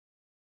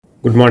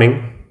Good morning.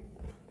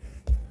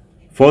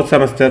 Fourth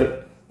semester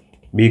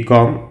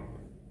BCom,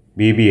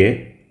 BBA,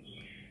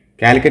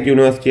 Calicut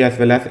University as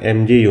well as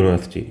MG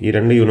University. ഈ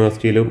രണ്ട്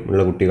യൂണിവേഴ്സിറ്റിയിലും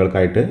ഉള്ള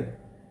കുട്ടികൾക്കായിട്ട്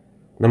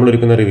നമ്മൾ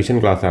ഒരുക്കുന്ന റിവിഷൻ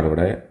ക്ലാസ് ആണ്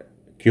ഇവിടെ.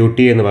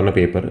 QT എന്ന് പറഞ്ഞ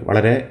പേപ്പർ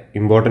വളരെ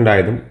ഇമ്പോർട്ടൻ്റ്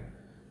ആയതും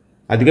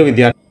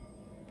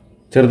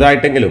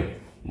ചെറുതായിട്ടെങ്കിലും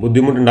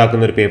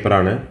ബുദ്ധിമുട്ടുണ്ടാക്കുന്ന ഒരു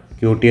പേപ്പറാണ്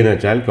QT എന്ന്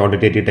വെച്ചാൽ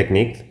ക്വാണ്ടിറ്റേറ്റീവ്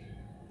ടെക്നിക്സ്.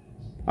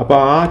 അപ്പോൾ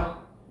ആ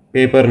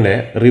പേപ്പറിൻ്റെ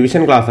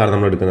റിവിഷൻ ക്ലാസ്സാണ്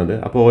നമ്മൾ എടുക്കുന്നത്.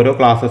 അപ്പോൾ ഓരോ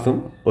ക്ലാസ്സസും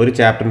ഒരു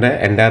ചാപ്റ്ററിൻ്റെ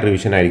എൻ്റയർ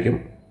റിവിഷൻ ആയിരിക്കും.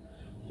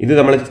 ഇത്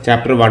നമ്മൾ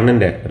ചാപ്റ്റർ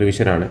 1ൻ്റെ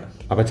റിവിഷനാണ്.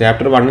 അപ്പോൾ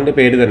ചാപ്റ്റർ 1ൻ്റെ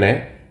പേര് തന്നെ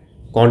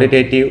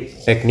ക്വാണ്ടിറ്റേറ്റീവ്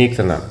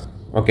ടെക്നിക്സ് എന്നാണ്.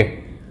 ഓക്കെ,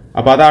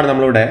 അപ്പോൾ അതാണ്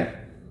നമ്മളിവിടെ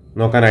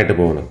നോക്കാനായിട്ട്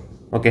പോകുന്നത്.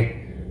 ഓക്കെ,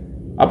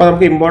 അപ്പോൾ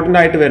നമുക്ക് ഇമ്പോർട്ടൻ്റ്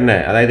ആയിട്ട്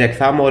വരുന്നത്, അതായത്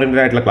എക്സാം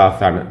ഓറിയൻറ്റഡ് ആയിട്ടുള്ള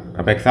ക്ലാസ്സാണ്.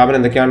 അപ്പോൾ എക്സാമിന്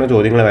എന്തൊക്കെയാണോ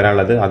ചോദ്യങ്ങൾ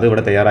വരാനുള്ളത് അത്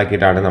ഇവിടെ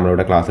തയ്യാറാക്കിയിട്ടാണ്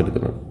നമ്മളിവിടെ ക്ലാസ്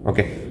എടുക്കുന്നത്.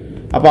 ഓക്കെ,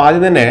 അപ്പോൾ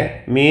ആദ്യം തന്നെ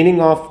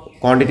മീനിങ് ഓഫ്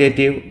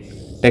ക്വാണ്ടിറ്റേറ്റീവ്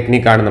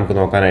ടെക്നിക്കാണ് നമുക്ക്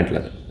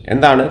നോക്കാനായിട്ടുള്ളത്.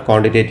 എന്താണ്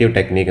ക്വാണ്ടിറ്റേറ്റീവ്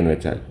ടെക്നിക്ക് എന്ന്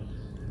വെച്ചാൽ?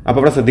 അപ്പോൾ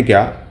ഇവിടെ ശ്രദ്ധിക്കുക,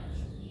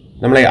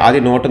 നമ്മൾ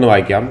ആദ്യം നോട്ടൊന്ന്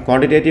വായിക്കാം.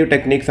 Quantitative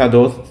techniques are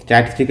those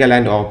statistical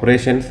and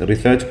operations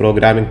research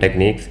programming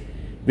techniques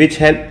which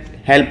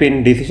help in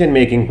decision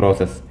making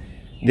process.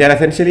 They are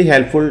essentially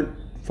helpful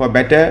for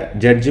better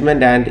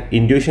judgement and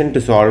intuition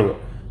to solve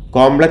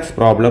complex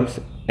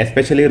problems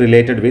especially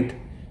related with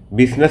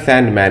business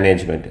and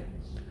management.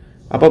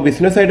 അപ്പോൾ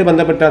ബിസിനസ്സായിട്ട്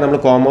ബന്ധപ്പെട്ടാണ് നമ്മൾ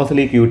കോമേഴ്സിൽ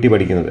ഈ QT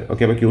പഠിക്കുന്നത്.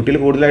 Okay, അപ്പോൾ QTയിൽ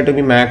കൂടുതലായിട്ടും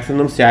ഈ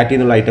മാത്സിനും സ്റ്റാറ്റി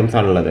എന്നുള്ള items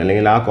ആണുള്ളത്,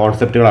 അല്ലെങ്കിൽ ആ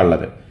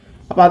കോൺസെപ്റ്റുകളാണുള്ളത്.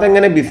 അപ്പോൾ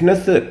അതെങ്ങനെ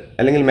ബിസിനസ്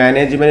അല്ലെങ്കിൽ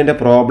മാനേജ്മെൻറ്റിൻ്റെ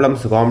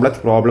പ്രോബ്ലംസ്,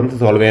 കോംപ്ലക്സ് പ്രോബ്ലംസ്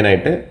സോൾവ്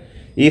ചെയ്യാനായിട്ട്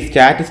ഈ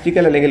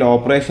സ്റ്റാറ്റിസ്റ്റിക്കൽ അല്ലെങ്കിൽ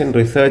ഓപ്പറേഷൻ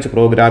റിസർച്ച്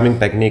പ്രോഗ്രാമിംഗ്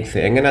ടെക്നിക്സ്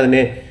എങ്ങനെ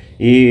അതിന്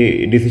ഈ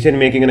ഡിസിഷൻ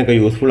മേക്കിങ്ങിനൊക്കെ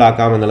യൂസ്ഫുൾ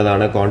ആക്കാം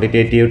എന്നുള്ളതാണ്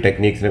ക്വാണ്ടിറ്റേറ്റീവ്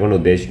ടെക്നിക്സിനെ കൊണ്ട്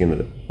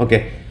ഉദ്ദേശിക്കുന്നത്. ഓക്കെ,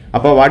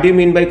 അപ്പോൾ what you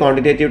mean by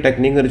quantitative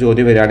technique ഒരു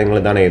ചോദ്യം വരികയാണ്, നിങ്ങൾ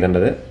ഇതാണ്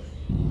എഴുതേണ്ടത്.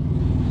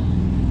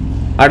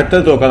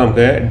 അടുത്തത് നോക്കാം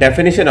നമുക്ക്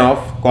ഡെഫിനിഷൻ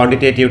ഓഫ്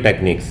ക്വാണ്ടിറ്റേറ്റീവ്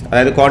ടെക്നിക്സ്.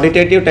 അതായത്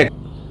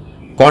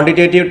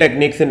ക്വാണ്ടിറ്റേറ്റീവ്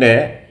ടെക്നിക്സിൻ്റെ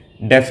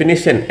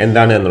ഡെഫിനിഷൻ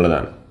എന്താണ്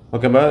എന്നുള്ളതാണ്.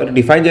 ഓക്കെ, അപ്പോൾ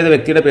ഡിഫൈൻ ചെയ്ത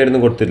വ്യക്തിയുടെ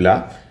പേരൊന്നും കൊടുത്തില്ല.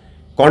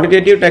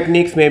 Quantitative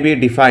techniques may be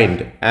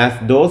defined as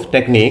those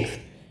techniques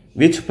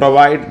which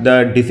provide the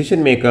decision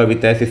maker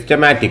with a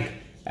systematic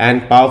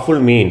and powerful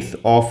means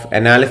of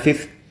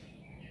analysis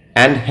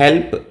and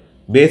help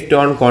based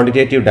on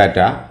quantitative data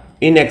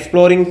in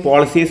exploring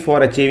policies four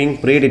achieving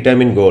pre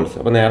determined goals.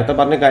 അപ്പോൾ നേരത്തെ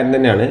പറഞ്ഞ കാര്യം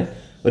തന്നെയാണ്,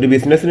 ഒരു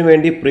ബിസിനസ്സിന്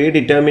വേണ്ടി pre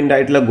determined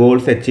ആയിട്ടുള്ള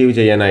goals achieve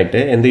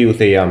ചെയ്യാനായിട്ട് എന്ത് യൂസ്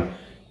ചെയ്യാം?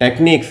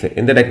 ടെക്നിക്സ്.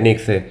 എന്ത്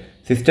techniques?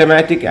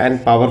 Systematic and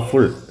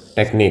powerful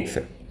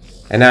techniques,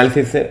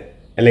 analysis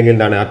അല്ലെങ്കിൽ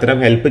എന്താണ് അത്തരം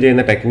ഹെൽപ്പ്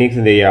ചെയ്യുന്ന ടെക്നിക്സ്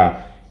എന്ത് ചെയ്യുക?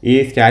 ഈ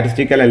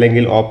സ്റ്റാറ്റിസ്റ്റിക്കൽ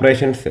അല്ലെങ്കിൽ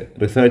ഓപ്പറേഷൻസ്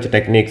റിസർച്ച്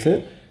ടെക്നിക്സ്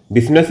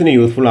ബിസിനസ്സിന്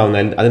യൂസ്ഫുൾ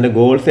ആവുന്ന, അതിൻ്റെ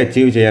ഗോൾസ്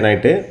അച്ചീവ്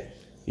ചെയ്യാനായിട്ട്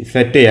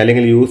സെറ്റ് ചെയ്യുക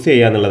അല്ലെങ്കിൽ യൂസ്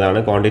ചെയ്യുക എന്നുള്ളതാണ്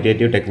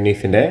ക്വാണ്ടിറ്റേറ്റീവ്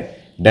ടെക്നിക്സിൻ്റെ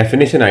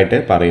ഡെഫിനിഷനായിട്ട്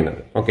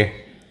പറയുന്നത്. ഓക്കെ,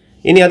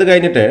 ഇനി അത്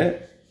കഴിഞ്ഞിട്ട്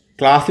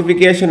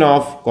ക്ലാസിഫിക്കേഷൻ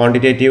ഓഫ്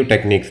ക്വാണ്ടിറ്റേറ്റീവ്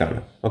ടെക്നിക്സ് ആണ്.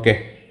 Okay,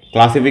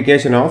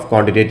 classification of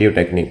quantitative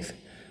techniques.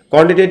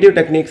 Quantitative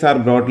techniques are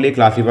broadly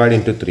classified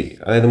in to 3,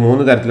 അതായത്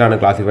 3 തരത്തിലാണ്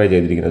ക്ലാസിഫൈ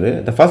ചെയ്തിരിക്കുന്നത്.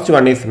 The first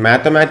one is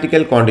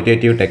mathematical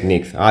quantitative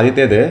techniques.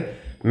 ആദ്യത്തേത്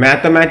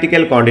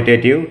മാത്തമാറ്റിക്കൽ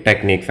ക്വാണ്ടിറ്റേറ്റീവ്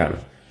ടെക്നിക്സ് ആണ്.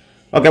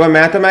 ഓക്കെ, അപ്പോൾ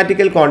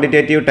മാത്തമാറ്റിക്കൽ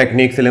ക്വാണ്ടിറ്റേറ്റീവ്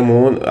ടെക്നിക്സിൽ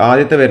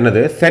ആദ്യത്തെ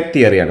വരുന്നത് സെറ്റ്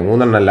തിയറിയാണ്.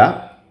 3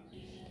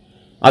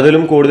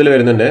 അതിലും കൂടുതൽ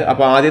വരുന്നുണ്ട്.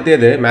 അപ്പോൾ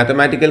ആദ്യത്തേത്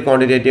mathematical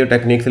quantitative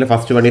ടെക്നിക്സിൽ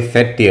first one is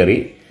set theory,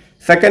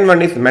 second one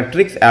is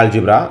matrix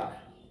algebra,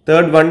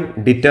 third one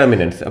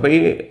determinants. അപ്പോൾ ഈ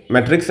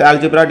മെട്രിക്സ്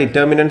ആൽജിബ്ര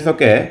ഡിറ്റർമിനൻസ്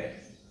ഒക്കെ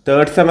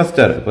തേർഡ്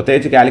സെമസ്റ്റർ,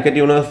 പ്രത്യേകിച്ച് Calicut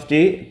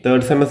university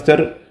third semester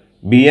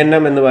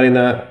BNM എന്ന്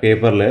പറയുന്ന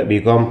പേപ്പറിൽ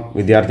BCom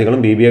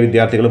വിദ്യാർത്ഥികളും BBA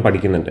വിദ്യാർത്ഥികളും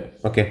പഠിക്കുന്നുണ്ട്.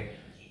 ഓക്കെ,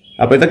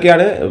 അപ്പോൾ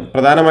ഇതൊക്കെയാണ്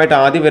പ്രധാനമായിട്ട്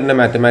ആദ്യം വരുന്ന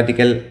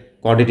മാത്തമാറ്റിക്കൽ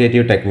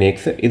ക്വാണ്ടിറ്റേറ്റീവ്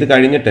ടെക്നിക്സ്. ഇത്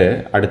കഴിഞ്ഞിട്ട്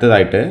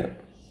അടുത്തതായിട്ട്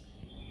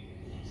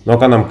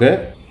നോക്കാം നമുക്ക്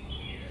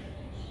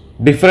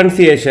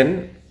ഡിഫറൻസിയേഷൻ.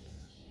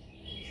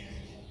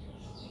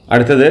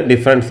 അടുത്തത്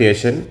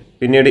ഡിഫറൻസിയേഷൻ,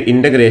 പിന്നീട്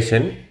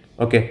integration.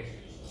 Okay,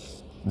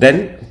 then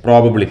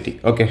probability.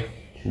 Okay,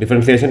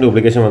 differentiation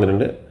duplication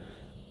വന്നിട്ടുണ്ട്,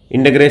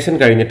 ഇൻ്റഗ്രേഷൻ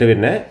കഴിഞ്ഞിട്ട്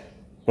പിന്നെ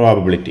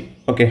പ്രോബബിലിറ്റി.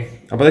 ഓക്കെ,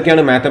 അപ്പോൾ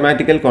ഇതൊക്കെയാണ്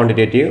മാത്തമാറ്റിക്കൽ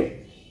ക്വാണ്ടിറ്റേറ്റീവ്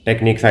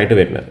ടെക്നിക്സ് ആയിട്ട്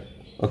വരുന്നത്.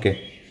 ഓക്കെ,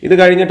 ഇത്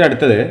കഴിഞ്ഞിട്ട്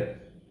അടുത്തത്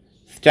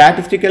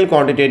സ്റ്റാറ്റിസ്റ്റിക്കൽ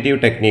ക്വാണ്ടിറ്റേറ്റീവ്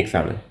ടെക്നിക്സ്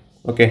ആണ്.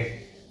 ഓക്കെ,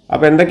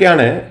 അപ്പോൾ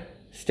എന്തൊക്കെയാണ്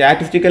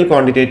സ്റ്റാറ്റിസ്റ്റിക്കൽ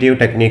ക്വാണ്ടിറ്റേറ്റീവ്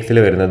ടെക്നിക്സിൽ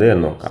വരുന്നത്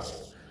എന്ന് നോക്കാം.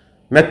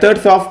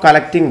 Methods of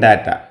collecting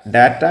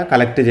data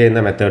collect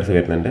ചെയ്യുന്ന മെത്തേഡ്സ്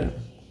വരുന്നുണ്ട്.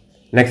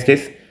 Next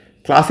is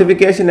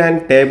classification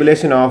and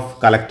ടേബുലേഷൻ of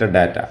collected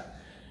data.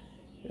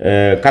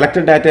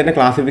 Collected ഡാറ്റേൻ്റെ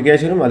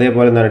ക്ലാസിഫിക്കേഷനും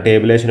അതേപോലെ എന്താണ്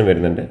ടേബുലേഷനും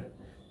വരുന്നുണ്ട്.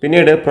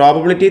 പിന്നീട്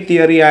probability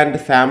theory and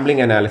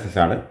sampling analysis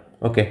ആണ്.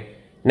 ഓക്കെ,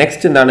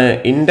 നെക്സ്റ്റ് എന്താണ്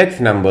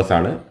ഇൻഡെക്സ് നമ്പേഴ്സ്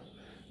ആണ്.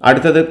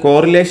 അടുത്തത്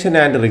കോറിലേഷൻ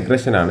ആൻഡ്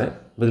റിഗ്രഷൻ ആണ്.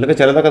 അപ്പോൾ ഇതിലൊക്കെ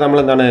ചിലതൊക്കെ നമ്മൾ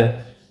എന്താണ്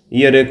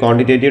ഈ ഒരു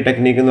ക്വാണ്ടിറ്റേറ്റീവ്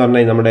ടെക്നിക്ക് എന്ന്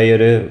പറഞ്ഞാൽ നമ്മുടെ ഈ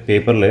ഒരു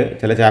പേപ്പറിൽ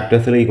ചില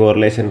ചാപ്റ്റേഴ്സിൽ ഈ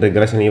കോറിലേഷൻ,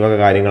 റിഗ്രഷൻ ഈ വക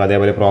കാര്യങ്ങൾ,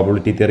 അതേപോലെ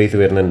പ്രോബബിലിറ്റി തിയറീസ്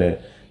വരുന്നുണ്ട്,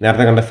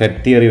 നേരത്തെ കണ്ട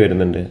സെറ്റ് തിയറി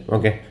വരുന്നുണ്ട്.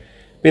 ഓക്കെ,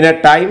 പിന്നെ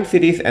ടൈം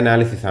സീരീസ്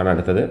അനാലിസിസ് ആണ്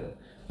അടുത്തത്.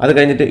 അത്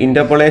കഴിഞ്ഞിട്ട്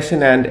ഇൻ്റർപൊളേഷൻ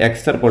ആൻഡ്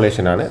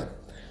എക്സ്റ്റർപൊളേഷൻ ആണ്.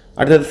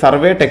 അടുത്തത്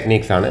സർവേ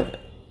ടെക്നിക്സ് ആണ്,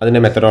 അതിൻ്റെ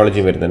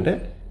മെത്തഡോളജി വരുന്നുണ്ട്.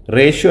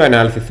 റേഷ്യോ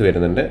അനാലിസിസ്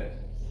വരുന്നുണ്ട്.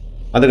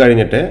 അത്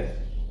കഴിഞ്ഞിട്ട്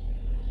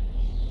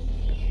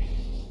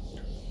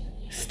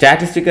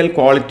സ്റ്റാറ്റിസ്റ്റിക്കൽ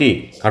ക്വാളിറ്റി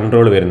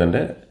കൺട്രോൾ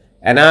വരുന്നുണ്ട്.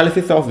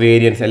 അനാലിസിസ് ഓഫ്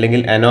വേരിയൻസ്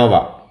അല്ലെങ്കിൽ അനോവ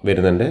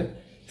വരുന്നുണ്ട്,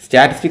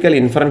 സ്റ്റാറ്റിസ്റ്റിക്കൽ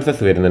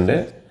ഇൻഫറൻസസ് വരുന്നുണ്ട്,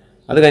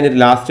 അത് കഴിഞ്ഞിട്ട്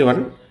last one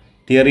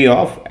theory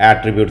of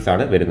attributes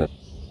ആണ് വരുന്നത്.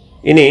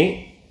 ഇനി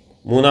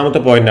മൂന്നാമത്തെ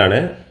പോയിൻ്റാണ്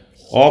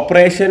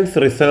ഓപ്പറേഷൻസ്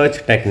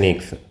റിസർച്ച്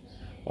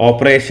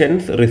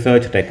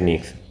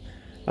ടെക്നീക്സ്.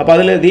 അപ്പോൾ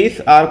അതിൽ these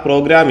are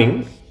programming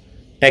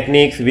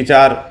techniques which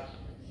are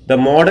the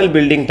model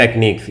building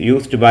techniques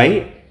used by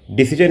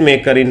decision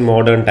maker in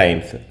modern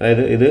times.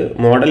 അതായത് ഇത്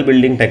മോഡൽ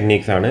ബിൽഡിംഗ്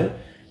ടെക്നീക്സ് ആണ്,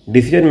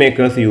 ഡിസിഷൻ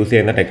മേക്കേഴ്സ് യൂസ്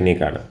ചെയ്യുന്ന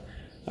ടെക്നീക്കാണ്.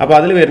 അപ്പോൾ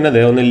അതിൽ വരുന്നത്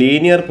ഒന്ന്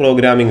ലീനിയർ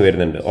പ്രോഗ്രാമിംഗ്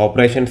വരുന്നുണ്ട്.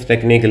 ഓപ്പറേഷൻസ്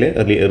ടെക്നീക്കിൽ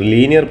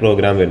ലീനിയർ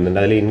പ്രോഗ്രാം വരുന്നുണ്ട്,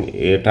 അതിൽ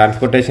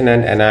ട്രാൻസ്പോർട്ടേഷൻ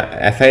ആൻഡ്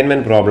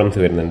അസൈൻമെൻറ്റ് പ്രോബ്ലംസ്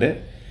വരുന്നുണ്ട്,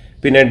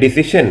 പിന്നെ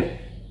ഡിസിഷൻ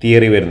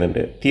തിയറി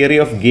വരുന്നുണ്ട്, തിയറി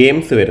ഓഫ്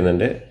ഗെയിംസ്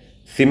വരുന്നുണ്ട്,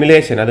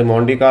 സിമുലേഷൻ അത്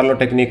മോണ്ടി കാർലോ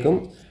ടെക്നീക്കും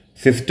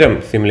സിസ്റ്റം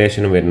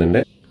സിമുലേഷനും വരുന്നുണ്ട്.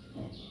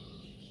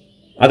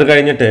 അത്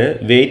കഴിഞ്ഞിട്ട്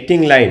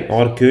waiting line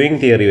or queuing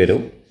theory വരും,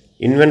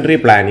 inventory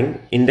planning,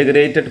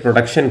 integrated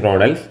production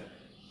models,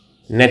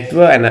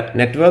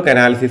 network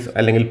analysis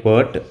അല്ലെങ്കിൽ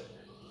പേർട്ട്.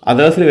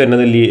 അതേഴ്സിൽ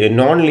വരുന്നത്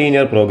non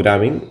linear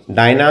programming,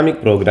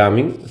 dynamic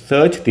programming,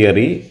 search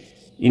theory,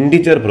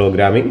 integer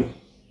programming.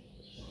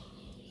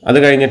 അത്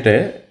കഴിഞ്ഞിട്ട്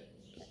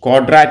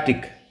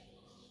quadratic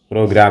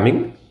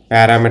programming,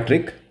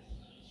 parametric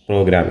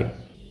programming.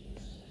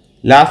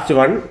 Last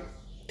one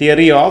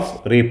theory of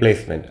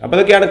replacement. അപ്പോൾ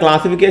അതൊക്കെയാണ്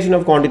classification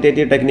of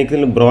quantitative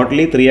ടെക്നിക്സിൽ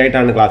broadly 3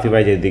 ആയിട്ടാണ്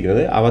classify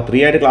ചെയ്തിരിക്കുന്നത്. അവ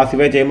 3 ആയിട്ട്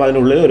ക്ലാസിഫൈ ചെയ്യുമ്പോൾ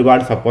അതിനുള്ളിൽ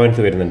ഒരുപാട് സബ്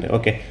പോയിന്റ്സ് വരുന്നുണ്ട്.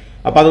 ഓക്കെ,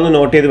 അപ്പോൾ അതൊന്ന്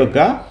നോട്ട് ചെയ്ത്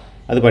വെക്കുക,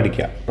 അത്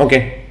പഠിക്കുക. ഓക്കെ,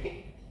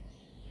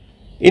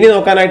 ഇനി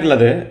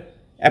നോക്കാനായിട്ടുള്ളത്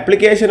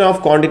application of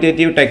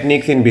quantitative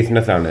techniques in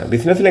business ആണ്.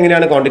 ബിസിനസ്സിൽ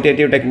എങ്ങനെയാണ്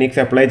ക്വാണ്ടിറ്റേറ്റീവ്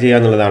ടെക്നിക്സ് അപ്ലൈ ചെയ്യുക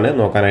എന്നുള്ളതാണ്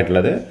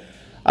നോക്കാനായിട്ടുള്ളത്.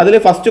 അതിൽ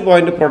ഫസ്റ്റ്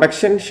പോയിന്റ്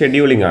പ്രൊഡക്ഷൻ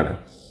ഷെഡ്യൂളിംഗ് ആണ്.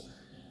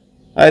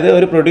 അതായത്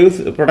ഒരു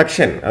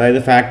പ്രൊഡക്ഷൻ, അതായത്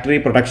ഫാക്ടറി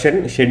പ്രൊഡക്ഷൻ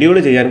ഷെഡ്യൂൾ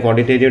ചെയ്യാൻ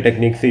ക്വാണ്ടിറ്റേറ്റീവ്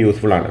ടെക്നിക്സ്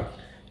യൂസ്ഫുൾ ആണ്.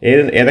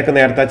 ഏതൊക്കെ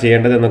നേരത്തെ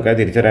ചെയ്യേണ്ടതെന്നൊക്കെ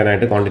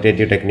തിരിച്ചറിയാനായിട്ട്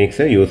ക്വാണ്ടിറ്റേറ്റീവ്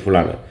ടെക്നിക്സ് യൂസ്ഫുൾ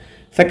ആണ്.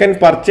 Second,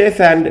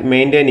 purchase and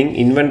maintaining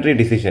inventory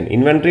decision.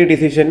 Inventory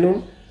ഡിസിഷനും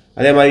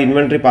അതേമാതിരി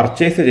ഇൻവെൻട്രി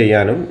പർച്ചേസ്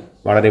ചെയ്യാനും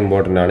വളരെ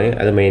ഇമ്പോർട്ടൻ്റ് ആണ്.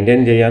 അത് മെയിൻറ്റെയിൻ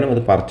ചെയ്യാനും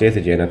അത് പർച്ചേസ്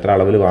ചെയ്യാനും എത്ര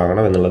അളവിൽ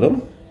വാങ്ങണം എന്നുള്ളതും,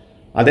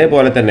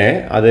 അതേപോലെ തന്നെ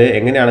അത്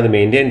എങ്ങനെയാണ് അത്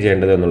മെയിൻറ്റെയിൻ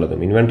ചെയ്യേണ്ടത് എന്നുള്ളതും.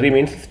 ഇൻവെൻട്രി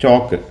മീൻസ്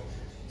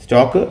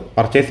സ്റ്റോക്ക്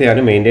പർച്ചേസ്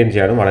ചെയ്യാനും മെയിൻറ്റെയിൻ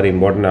ചെയ്യാനും വളരെ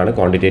ഇമ്പോർട്ടൻ്റ് ആണ്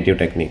ക്വാണ്ടിറ്റേറ്റീവ്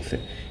ടെക്നിക്സ്.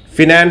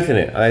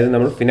 ഫിനാൻസിന്, അതായത്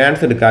നമ്മൾ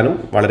ഫിനാൻസ് എടുക്കാനും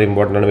വളരെ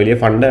ഇമ്പോർട്ടൻ്റ് ആണ്. വലിയ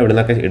ഫണ്ട് എവിടെ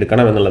നിന്നൊക്കെ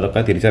എടുക്കണം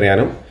എന്നുള്ളതൊക്കെ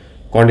തിരിച്ചറിയാനും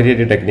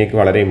ക്വാണ്ടിറ്റേറ്റീവ് ടെക്നിക്ക്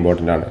വളരെ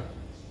ഇമ്പോർട്ടൻ്റ് ആണ്.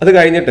 അത്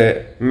കഴിഞ്ഞിട്ട്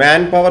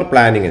മാൻ പവർ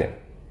പ്ലാനിങ്ങിന്,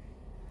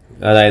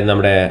 അതായത്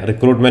നമ്മുടെ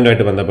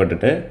റിക്രൂട്ട്മെൻറ്റുമായിട്ട്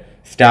ബന്ധപ്പെട്ടിട്ട്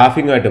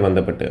സ്റ്റാഫിങ്ങുമായിട്ട്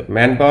ബന്ധപ്പെട്ട്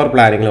മാൻ പവർ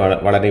പ്ലാനിങ്ങിൽ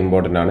വളരെ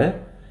ഇമ്പോർട്ടൻ്റ് ആണ്.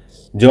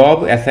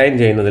 ജോബ് അസൈൻ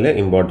ചെയ്യുന്നതിൽ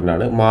ഇമ്പോർട്ടൻ്റ്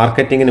ആണ്.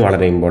 മാർക്കറ്റിങ്ങിന്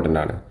വളരെ ഇമ്പോർട്ടൻ്റ്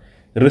ആണ്.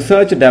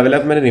 റിസർച്ച്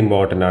ഡെവലപ്മെൻറ്റിന്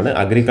ഇമ്പോർട്ടൻ്റ് ആണ്.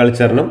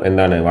 അഗ്രികൾച്ചറിനും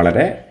എന്താണ്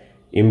വളരെ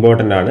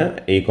ഇമ്പോർട്ടൻ്റ് ആണ്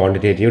ഈ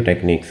quantitative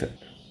techniques.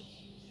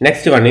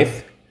 Next one is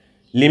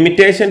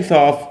limitations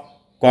of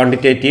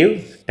quantitative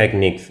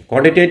techniques.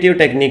 Quantitative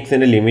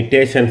ടെക്നിക്സിൻ്റെ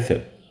limitations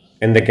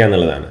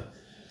എന്തൊക്കെയാണെന്നുള്ളതാണ്.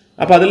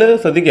 അപ്പോൾ അതിൽ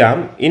ശ്രദ്ധിക്കാം,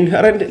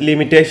 ഇൻഹറൻറ്റ്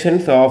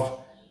ലിമിറ്റേഷൻസ് ഓഫ്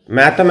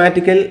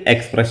മാത്തമാറ്റിക്കൽ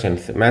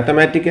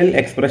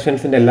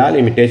എക്സ്പ്രഷൻസിൻ്റെ എല്ലാ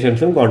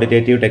ലിമിറ്റേഷൻസും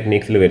ക്വാണ്ടിറ്റേറ്റീവ്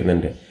ടെക്നിക്സിൽ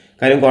വരുന്നുണ്ട്.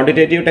 കാര്യം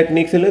ക്വാണ്ടിറ്റേറ്റീവ്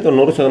ടെക്നിക്സിൽ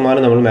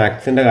 90% നമ്മൾ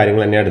മാത്സിൻ്റെ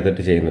കാര്യങ്ങൾ തന്നെയാണ്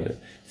എടുത്തിട്ട് ചെയ്യുന്നത്.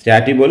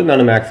 സ്റ്റാറ്റി പോലും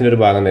എന്താണ് മാത്സിൻ്റെ ഒരു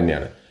ഭാഗം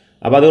തന്നെയാണ്.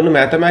 അപ്പോൾ അതുകൊണ്ട്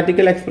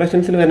മാത്തമാറ്റിക്കൽ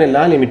എക്സ്പ്രഷൻസിൽ വരുന്ന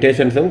എല്ലാ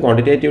ലിമിറ്റേഷൻസും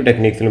ക്വാണ്ടിറ്റേറ്റീവ്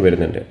ടെക്നിക്സിലും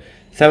വരുന്നുണ്ട്.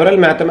 Several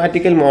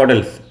mathematical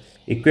models,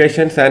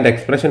 equations and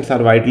expressions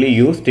are widely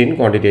used in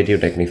quantitative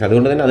techniques.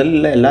 അതുകൊണ്ട് തന്നെ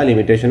അതിലുള്ള എല്ലാ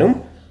ലിമിറ്റേഷനും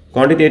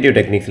ക്വാണ്ടിറ്റേറ്റീവ്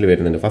ടെക്നിക്സിൽ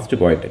വരുന്നുണ്ട്. First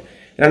point.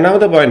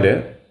 രണ്ടാമത്തെ point,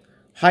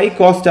 high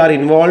cost are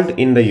involve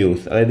in the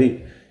use. അതായത്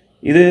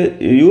ഇത്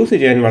യൂസ്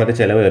ചെയ്യാൻ വളരെ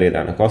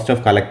ചിലവേറിയതാണ്. Cost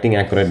of collecting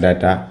accurate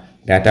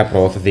data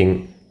processing,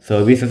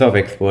 services of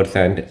experts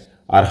and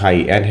R high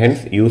and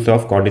hence use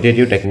of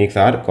quantitative techniques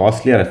are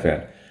costlier affair.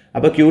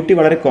 അപ്പോൾ QT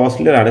വളരെ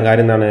costlier ആണ്.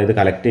 കാര്യം എന്താണ്, ഇത്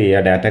കളക്ട്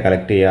ചെയ്യുക, ഡാറ്റ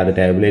കളക്ട് ചെയ്യുക, അത്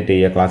ടാബുലേറ്റ്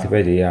ചെയ്യുക,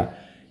 ക്ലാസിഫൈ ചെയ്യുക,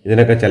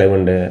 ഇതിനൊക്കെ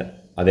ചിലവുണ്ട്.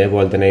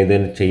 അതേപോലെ തന്നെ ഇത്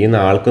ചെയ്യുന്ന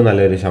ആൾക്ക്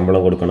നല്ലൊരു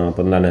ശമ്പളം കൊടുക്കണം.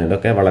 അപ്പോൾ എന്താണ്,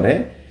 ഇതൊക്കെ വളരെ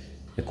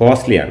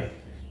കോസ്റ്റ്ലിയാണ്.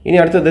 ഇനി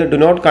അടുത്തത്, do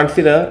not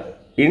consider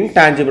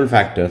intangible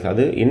factors.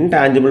 അത്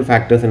ഇൻടാഞ്ചിബിൾ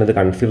ഫാക്ടേഴ്സിന് അത്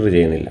കൺസിഡർ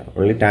ചെയ്യുന്നില്ല.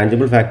 ഓൺലി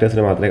ടാഞ്ചിബിൾ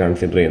ഫാക്ടേഴ്സിന് മാത്രമേ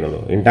കൺസിഡർ ചെയ്യുന്നുള്ളൂ.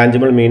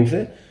 ഇൻടാഞ്ചിബിൾ മീൻസ്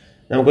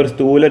നമുക്കൊരു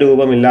സ്ഥൂല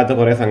രൂപമില്ലാത്ത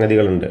കുറേ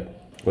സംഗതികളുണ്ട്,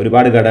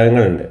 ഒരുപാട്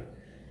ഘടകങ്ങളുണ്ട്.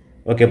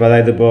 ഓക്കെ, അപ്പോൾ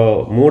അതായത് ഇപ്പോൾ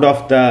മൂഡ്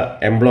ഓഫ് ദ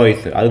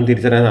എംപ്ലോയീസ് അതും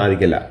തിരിച്ചറിയാൻ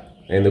സാധിക്കില്ല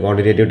എന്ത്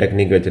ക്വാണ്ടിറ്റേറ്റീവ്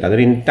ടെക്നിക്ക് വെച്ചിട്ട്.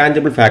 അതൊരു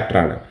ഇൻടാഞ്ചിബിൾ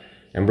ഫാക്ടറാണ്.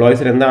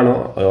 എംപ്ലോയീസിന് എന്താണോ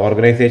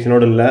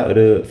ഓർഗനൈസേഷനോടുള്ള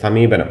ഒരു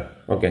സമീപനം.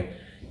 Okay,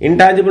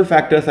 intangible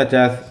factors such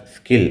as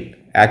skill,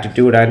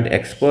 attitude and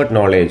expert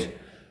knowledge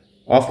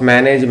of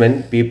management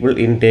people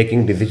in taking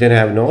decision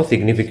have no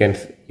significance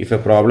if a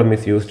problem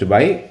is used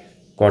by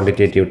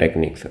quantitative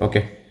techniques.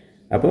 Okay,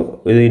 അപ്പോൾ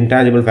ഇത്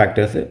intangible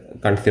factors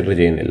consider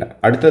ചെയ്യുന്നില്ല.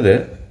 അടുത്തത്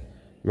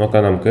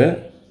നോക്കാം നമുക്ക്,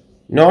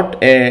 not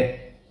A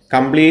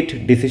complete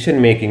decision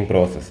making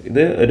process.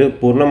 ഇത് ഒരു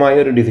പൂർണ്ണമായ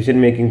ഒരു ഡിസിഷൻ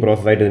മേക്കിംഗ്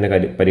പ്രോസസ്സായിട്ട് ഇതിനെ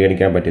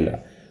പരിഗണിക്കാൻ പറ്റില്ല.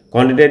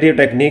 Quantitative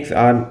techniques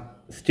are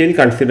still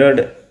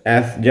considered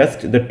as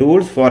just the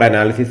tools four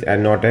analysis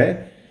and not A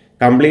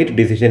complete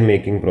decision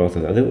making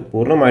process. അത്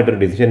പൂർണ്ണമായിട്ടൊരു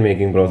ഡിസിഷൻ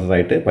മേക്കിംഗ്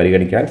പ്രോസസ്സായിട്ട്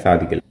പരിഗണിക്കാൻ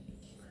സാധിക്കില്ല.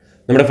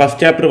 നമ്മുടെ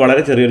ഫസ്റ്റ് ചാപ്റ്റർ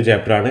വളരെ ചെറിയൊരു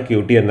ചാപ്റ്ററാണ്.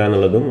 QT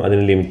എന്താണെന്നുള്ളതും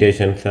അതിൻ്റെ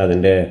ലിമിറ്റേഷൻസ്,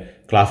 അതിൻ്റെ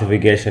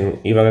ക്ലാസിഫിക്കേഷൻ,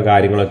 ഈ വക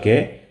കാര്യങ്ങളൊക്കെ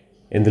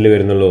എന്തിൽ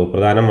വരുന്നുള്ളൂ,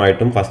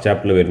 പ്രധാനമായിട്ടും ഫസ്റ്റ്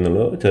ചാപ്റ്ററിൽ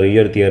വരുന്നുള്ളൂ.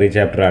 ചെറിയൊരു തിയറി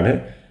ചാപ്റ്ററാണ്.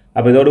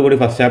 അപ്പോൾ ഇതോടുകൂടി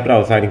ഫസ്റ്റ് ചാപ്റ്റർ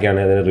അവസാനിക്കുകയാണ്,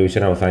 അതിന്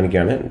റിവിഷൻ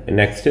അവസാനിക്കുകയാണ്.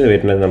 നെക്സ്റ്റ്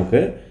വരുന്നത്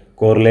നമുക്ക്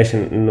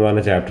കോറിലേഷൻ എന്ന്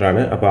പറഞ്ഞ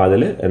ചാപ്റ്ററാണ്. അപ്പോൾ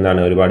അതിൽ എന്താണ്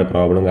ഒരുപാട്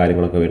പ്രോബ്ലം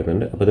കാര്യങ്ങളൊക്കെ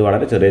വരുന്നുണ്ട്. അപ്പോൾ ഇത്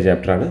വളരെ ചെറിയ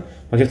ചാപ്റ്ററാണ്,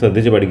 പക്ഷേ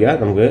ശ്രദ്ധിച്ച് പഠിക്കുക.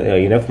 നമുക്ക്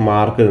ഇനഫ്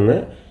മാർക്ക് നിന്ന്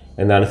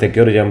എന്താണ്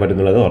സെക്യൂർ ചെയ്യാൻ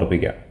പറ്റുന്നുള്ളത്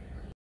ഉറപ്പിക്കുക.